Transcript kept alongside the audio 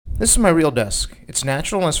This is my real desk. It's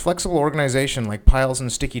natural and has flexible organization like piles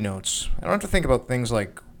and sticky notes. I don't have to think about things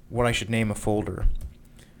like what I should name a folder.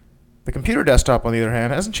 The computer desktop, on the other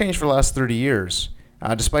hand, hasn't changed for the last 30 years.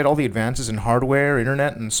 Despite all the advances in hardware,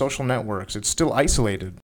 internet, and social networks, it's still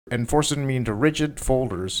isolated and forces me into rigid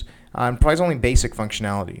folders and provides only basic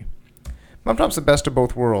functionality. BumpTop's the best of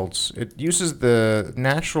both worlds. It uses the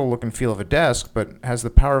natural look and feel of a desk, but has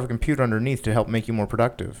the power of a computer underneath to help make you more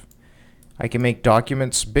productive. I can make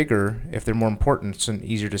documents bigger if they're more important and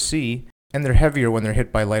easier to see, and they're heavier when they're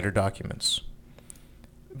hit by lighter documents.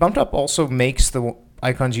 BumpTop also makes the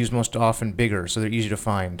icons used most often bigger, so they're easy to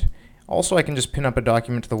find. Also, I can just pin up a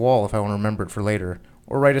document to the wall if I want to remember it for later,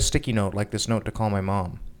 or write a sticky note like this note to call my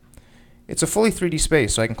mom. It's a fully 3D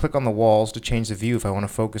space, so I can click on the walls to change the view if I want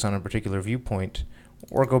to focus on a particular viewpoint,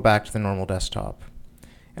 or go back to the normal desktop.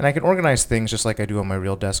 And I can organize things just like I do on my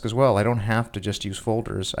real desk as well. I don't have to just use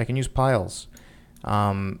folders. I can use piles.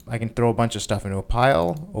 I can throw a bunch of stuff into a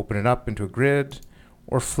pile, open it up into a grid,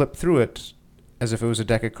 or flip through it as if it was a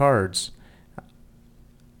deck of cards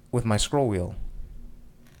with my scroll wheel.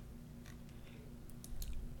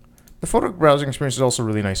 The photo browsing experience is also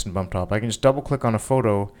really nice in BumpTop. I can just double click on a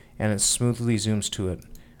photo and it smoothly zooms to it.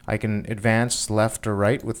 I can advance left or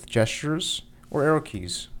right with gestures or arrow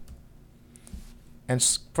keys.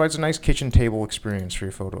 And provides a nice kitchen table experience for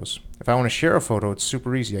your photos. If I want to share a photo, it's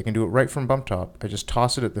super easy. I can do it right from BumpTop. I just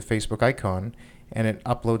toss it at the Facebook icon and it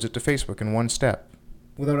uploads it to Facebook in one step,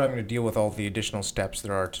 without having to deal with all the additional steps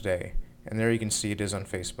there are today. And there you can see it is on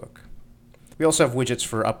Facebook. We also have widgets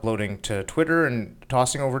for uploading to Twitter and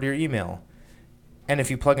tossing over to your email. And if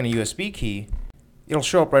you plug in a USB key, it'll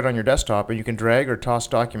show up right on your desktop and you can drag or toss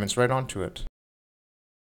documents right onto it.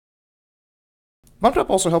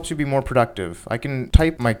 BumpTop also helps you be more productive. I can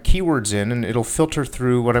type my keywords in and it'll filter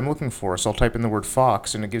through what I'm looking for. So I'll type in the word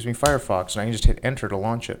Fox and it gives me Firefox and I can just hit enter to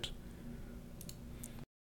launch it.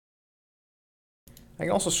 I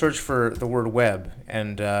can also search for the word web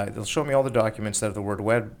and it'll show me all the documents that have the word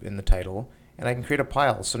web in the title, and I can create a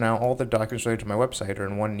pile. So now all the documents related to my website are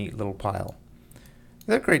in one neat little pile.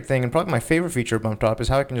 The other great thing, and probably my favorite feature of BumpTop, is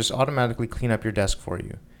how it can just automatically clean up your desk for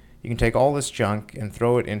you. You can take all this junk and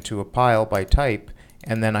throw it into a pile by type,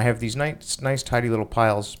 and then I have these nice tidy little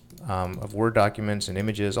piles of Word documents and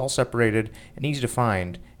images, all separated and easy to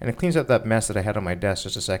find, and it cleans up that mess that I had on my desk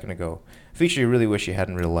just a second ago. A feature you really wish you had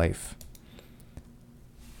in real life.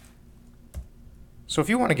 So if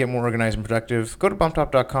you want to get more organized and productive, go to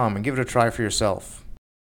BumpTop.com and give it a try for yourself.